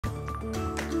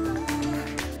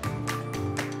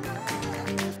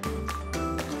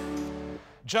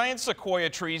Giant sequoia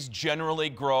trees generally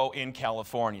grow in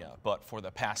California, but for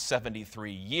the past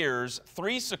 73 years,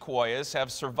 3 sequoias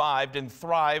have survived and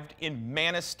thrived in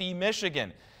Manistee,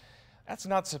 Michigan. That's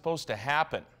not supposed to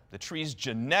happen. The tree's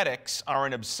genetics are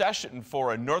an obsession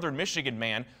for a northern Michigan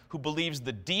man who believes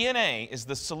the DNA is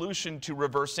the solution to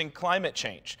reversing climate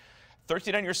change.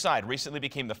 13 on Your Side recently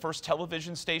became the first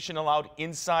television station allowed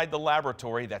inside the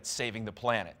laboratory that's saving the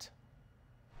planet.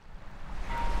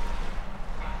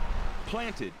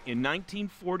 Planted in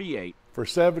 1948. For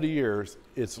 70 years,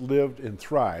 it's lived and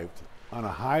thrived on a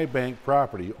high bank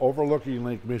property overlooking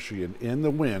Lake Michigan in the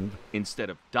wind. Instead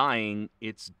of dying,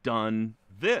 it's done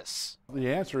this. The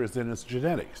answer is in its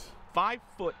genetics. 5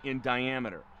 foot in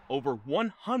diameter, over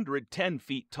 110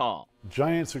 feet tall.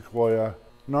 Giant sequoia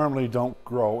normally don't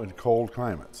grow in cold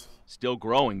climates. Still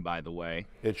growing, by the way.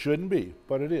 It shouldn't be,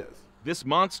 but it is. This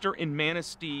monster in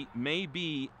Manistee may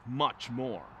be much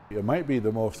more. It might be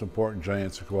the most important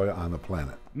giant sequoia on the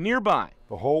planet. Nearby,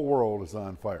 the whole world is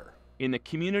on fire. In the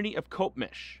community of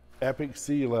Kopmish, epic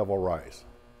sea level rise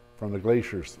from the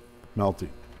glaciers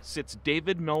melting, sits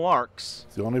David Millark's,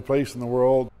 it's the only place in the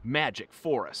world, magic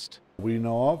forest we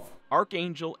know of,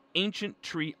 Archangel Ancient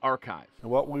Tree Archive. And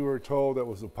what we were told that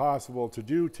was impossible to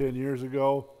do 10 years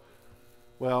ago,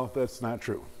 well, that's not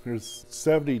true. There's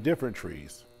 70 different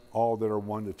trees, all that are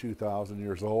 1,000 to 2,000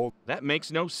 years old. That makes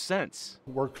no sense.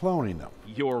 We're cloning them.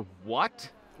 You're what?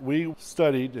 We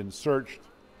studied and searched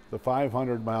the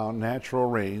 500-mile natural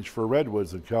range for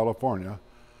redwoods in California,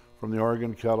 from the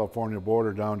Oregon-California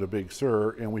border down to Big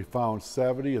Sur, and we found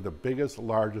 70 of the biggest,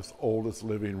 largest, oldest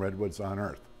living redwoods on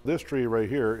Earth. This tree right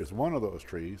here is one of those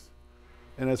trees,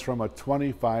 and it's from a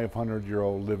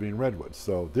 2,500-year-old living redwood.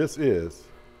 So this is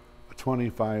a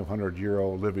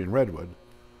 2,500-year-old living redwood,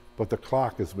 but the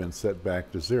clock has been set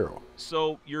back to 0.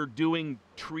 So you're doing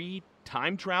tree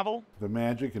time travel? The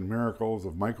magic and miracles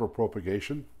of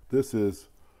micropropagation. This is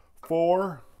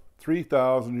 4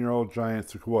 3,000-year-old giant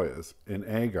sequoias in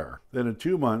agar. Then in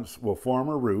 2 months will form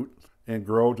a root and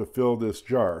grow to fill this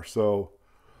jar. So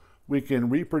we can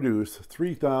reproduce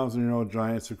 3,000-year-old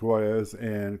giant sequoias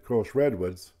and coast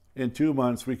redwoods. In 2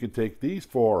 months we can take these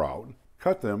 4 out,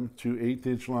 cut them to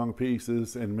 1/8-inch long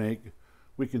pieces, and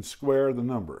we can square the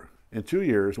number. In 2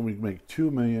 years, we can make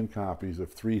 2 million copies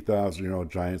of 3,000-year-old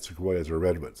giant sequoias or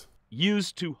redwoods.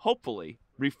 Used to hopefully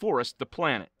reforest the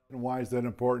planet. And why is that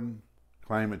important?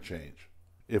 Climate change.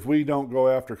 If we don't go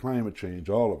after climate change,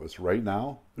 all of us, right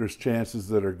now, there's chances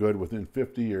that are good within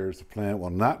 50 years the planet will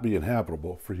not be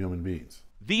inhabitable for human beings.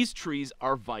 These trees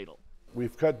are vital.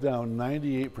 We've cut down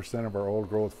 98% of our old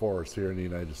growth forests here in the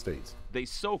United States. They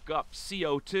soak up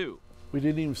CO2. We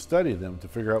didn't even study them to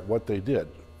figure out what they did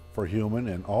for human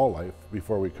and all life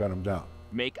before we cut them down.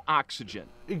 Make oxygen.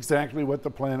 Exactly what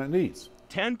the planet needs.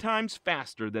 10 times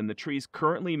faster than the trees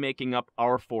currently making up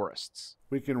our forests.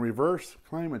 We can reverse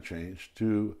climate change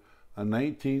to a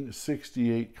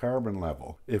 1968 carbon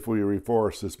level if we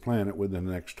reforest this planet within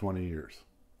the next 20 years.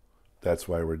 That's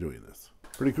why we're doing this.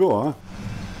 Pretty cool, huh?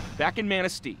 Back in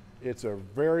Manistee. It's a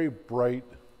very bright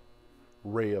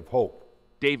ray of hope.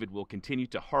 David will continue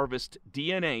to harvest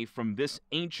DNA from this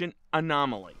ancient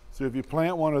anomaly. So if you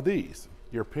plant one of these,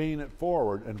 you're paying it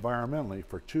forward environmentally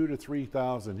for 2,000 to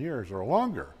 3,000 years or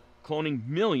longer. Cloning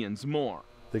millions more.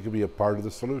 They could be a part of the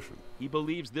solution. He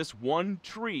believes this one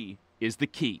tree is the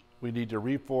key. We need to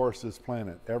reforest this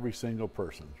planet, every single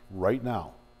person, right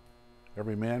now.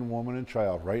 Every man, woman, and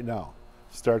child, right now.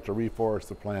 Start to reforest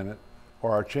the planet,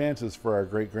 or our chances for our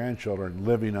great-grandchildren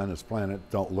living on this planet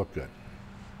don't look good.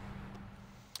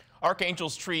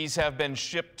 Archangel's trees have been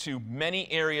shipped to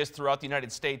many areas throughout the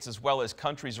United States as well as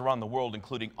countries around the world,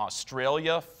 including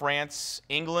Australia, France,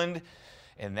 England,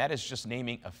 and that is just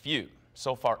naming a few.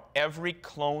 So far, every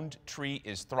cloned tree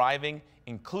is thriving,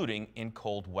 including in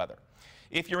cold weather.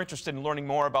 If you're interested in learning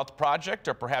more about the project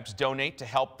or perhaps donate to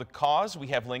help the cause, we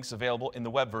have links available in the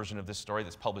web version of this story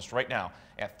that's published right now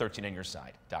at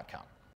 13onyourside.com.